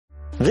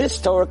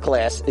This Torah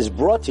class is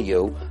brought to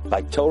you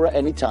by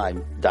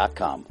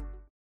TorahAnytime.com.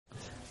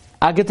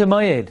 Agat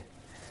Moyed.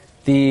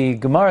 The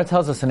Gemara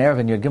tells us in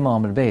Eruvin Yud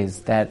Gimel Amud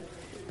Beis that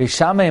Beis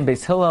Shammai and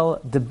Beis Hillel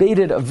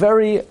debated a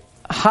very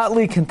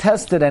hotly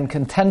contested and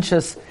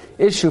contentious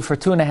issue for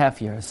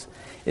 2.5 years.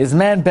 Is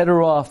man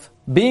better off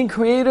being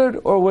created,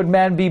 or would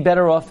man be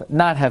better off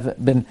not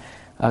have been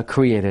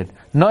created?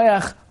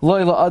 Noach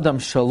loyla adam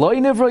shaloi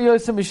nivra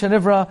yosem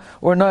mishanivra,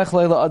 or Noach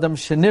loyla adam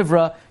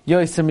shenivra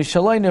yosem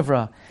mishaloi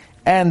nivra.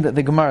 And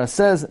the Gemara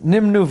says,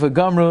 Nimnu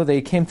v'gamru, they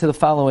came to the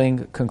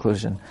following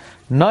conclusion.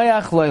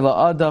 Noach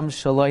loyla adam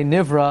shaloi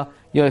nivra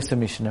yosem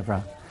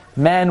mishanivra.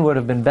 Man would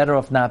have been better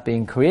off not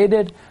being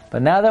created,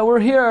 but now that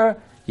we're here,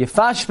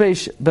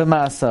 yifashmesh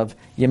b'masav,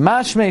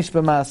 yimashmesh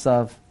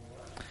b'masav.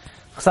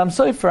 Chasam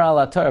Sofer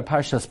al Atar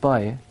Parshas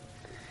Bo,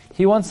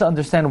 he wants to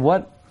understand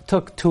what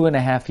took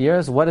 2.5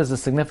 years, what is the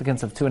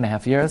significance of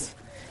 2.5 years.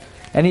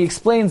 And he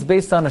explains,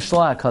 based on a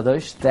Shloah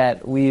Kadosh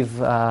that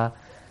we've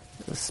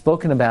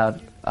spoken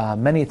about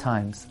many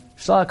times.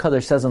 Shloah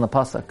Kadosh says in the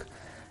Pasuk,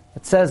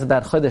 it says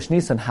about Chodesh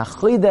Nisan,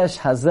 HaChodesh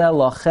hazeh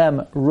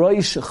lachem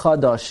roish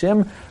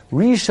chadashim,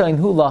 rishain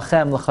hu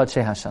lachem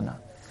l'chadshei hashana.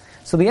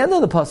 So the end of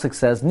the pasuk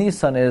says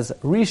Nisan is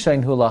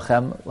Rishain Hu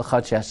Lachem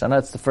L'Chadshei Hashana.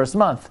 It's the first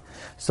month.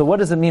 So what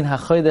does it mean?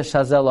 HaChodesh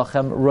Hazeh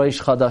Lachem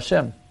Roish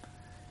Chadashim.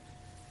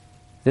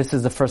 This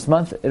is the first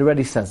month. It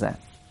already says that.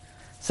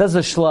 Says the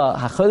Shla,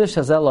 HaChodesh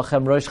Hazeh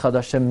Lachem Roish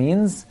Chadashim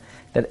means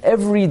that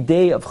every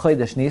day of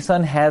Chodesh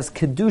Nisan has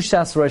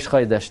Kedushas Rosh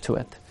Chodesh to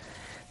it.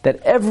 That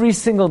every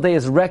single day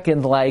is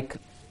reckoned like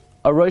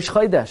a Rosh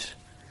Chodesh.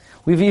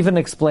 We've even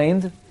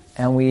explained,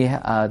 and we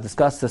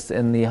discussed this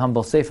in the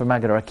humble Sefer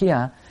Magad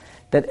Rakia,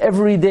 that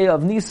every day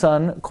of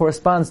Nisan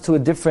corresponds to a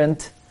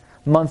different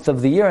month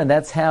of the year, and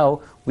that's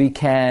how we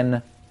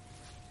can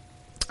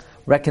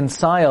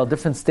reconcile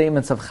different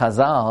statements of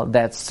Chazal,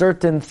 that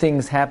certain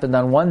things happened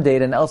on one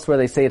date and elsewhere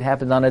they say it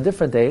happened on a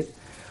different date.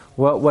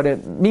 What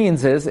it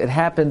means is it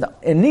happened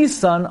in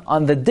Nisan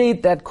on the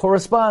date that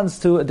corresponds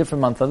to a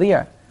different month of the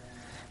year.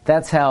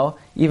 That's how,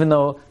 even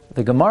though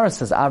the Gemara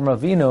says Avram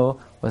Avinu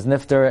was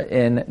nifter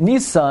in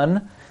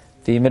Nisan,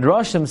 the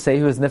Midrashim say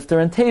he was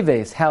nifter in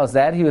Teves. How is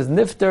that? He was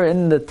nifter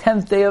in the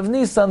 10th day of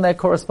Nisan that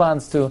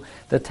corresponds to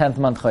the 10th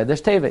month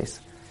Chodesh Teves.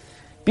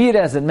 Be it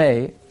as it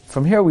may,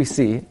 from here we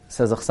see,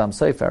 says Chasam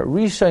Sofer,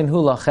 Rishain hu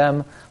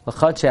lachem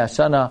l'chadshei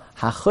hashana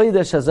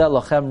hachodesh hazeh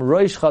lachem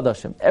roish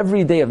chadashim.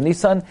 Every day of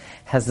Nisan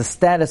has the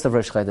status of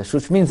Rosh Chodesh,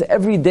 which means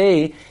every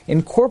day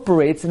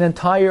incorporates an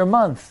entire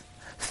month,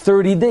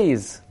 30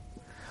 days.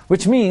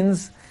 Which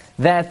means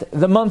that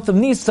the month of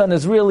Nisan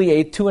is really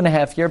a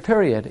 2.5 year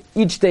period.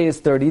 Each day is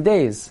 30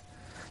 days.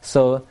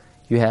 So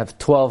you have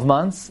 12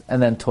 months,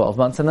 and then 12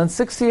 months, and then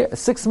 6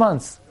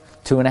 months,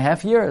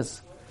 2.5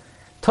 years.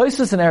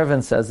 Tosfos in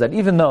Eruvin says that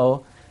even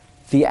though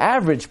the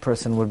average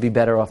person would be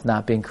better off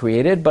not being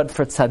created, but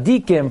for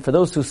tzaddikim, for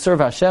those who serve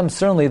Hashem,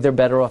 certainly they're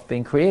better off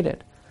being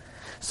created.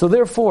 So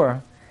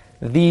therefore,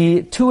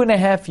 the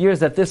 2.5 years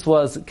that this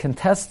was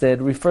contested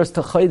refers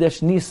to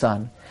Chodesh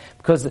Nisan,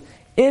 because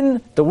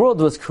in the world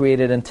was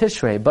created in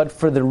Tishrei, but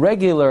for the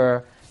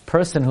regular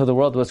person who the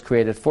world was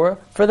created for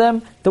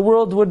them, the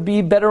world would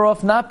be better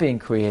off not being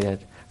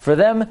created. For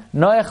them,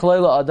 Noach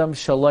loyla adam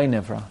shaloi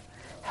nivra.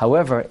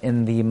 However,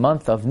 in the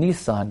month of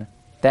Nisan,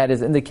 that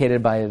is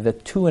indicated by the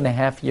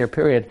 2.5 year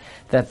period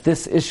that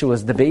this issue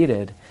was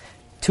debated.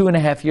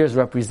 2.5 years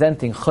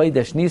representing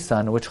Chodesh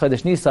Nisan, which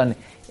Chodesh Nisan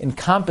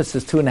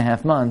encompasses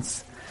 2.5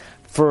 months.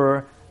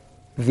 For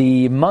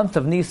the month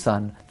of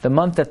Nisan, the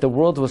month that the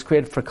world was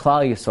created for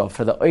Klal Yisrael,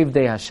 for the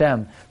Ovdei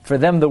Hashem, for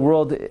them the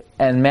world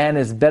and man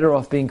is better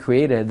off being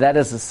created. That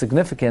is the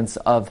significance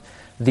of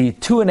the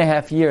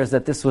 2.5 years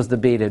that this was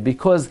debated,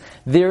 because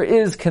there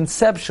is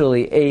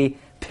conceptually a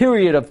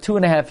period of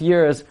 2.5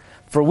 years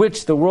for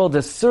which the world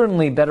is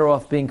certainly better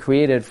off being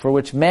created, for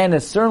which man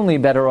is certainly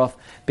better off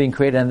being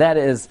created, and that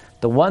is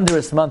the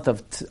wondrous month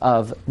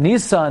of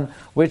Nisan,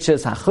 which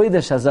is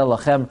HaChodesh Hazeh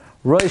Lachem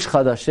Roish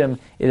Chadashim.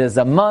 It is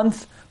a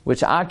month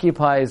which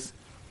occupies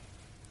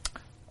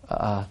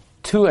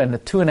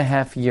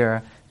 2.5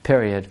 year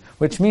period,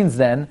 which means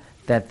then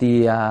that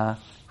the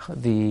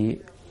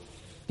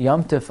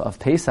Yom Tif of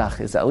Pesach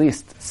is at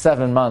least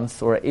 7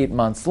 months or 8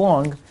 months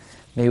long.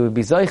 May we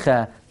be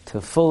zoicha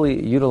to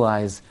fully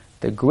utilize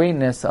the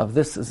greatness of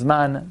this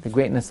Zman, the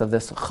greatness of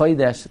this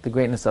Chodesh, the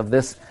greatness of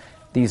these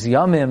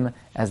Yamim,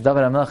 as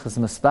David HaMelech is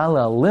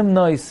mispalel,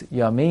 Limnois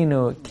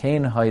Yameinu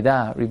Kein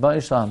Hoida,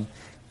 Ribono Shel Olam.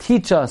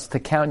 Teach us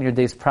to count your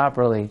days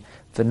properly.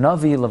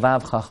 V'navi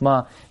levav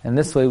chachma, and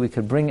this way we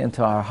could bring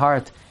into our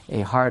heart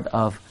a heart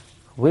of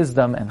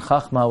wisdom and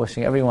chachma.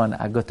 Wishing everyone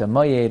a Gut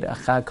Moyed, a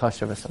Chag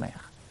Kosher v'Sameach.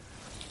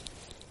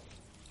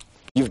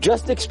 You've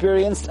just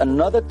experienced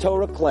another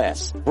Torah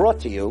class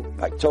brought to you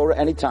by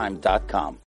TorahAnytime.com.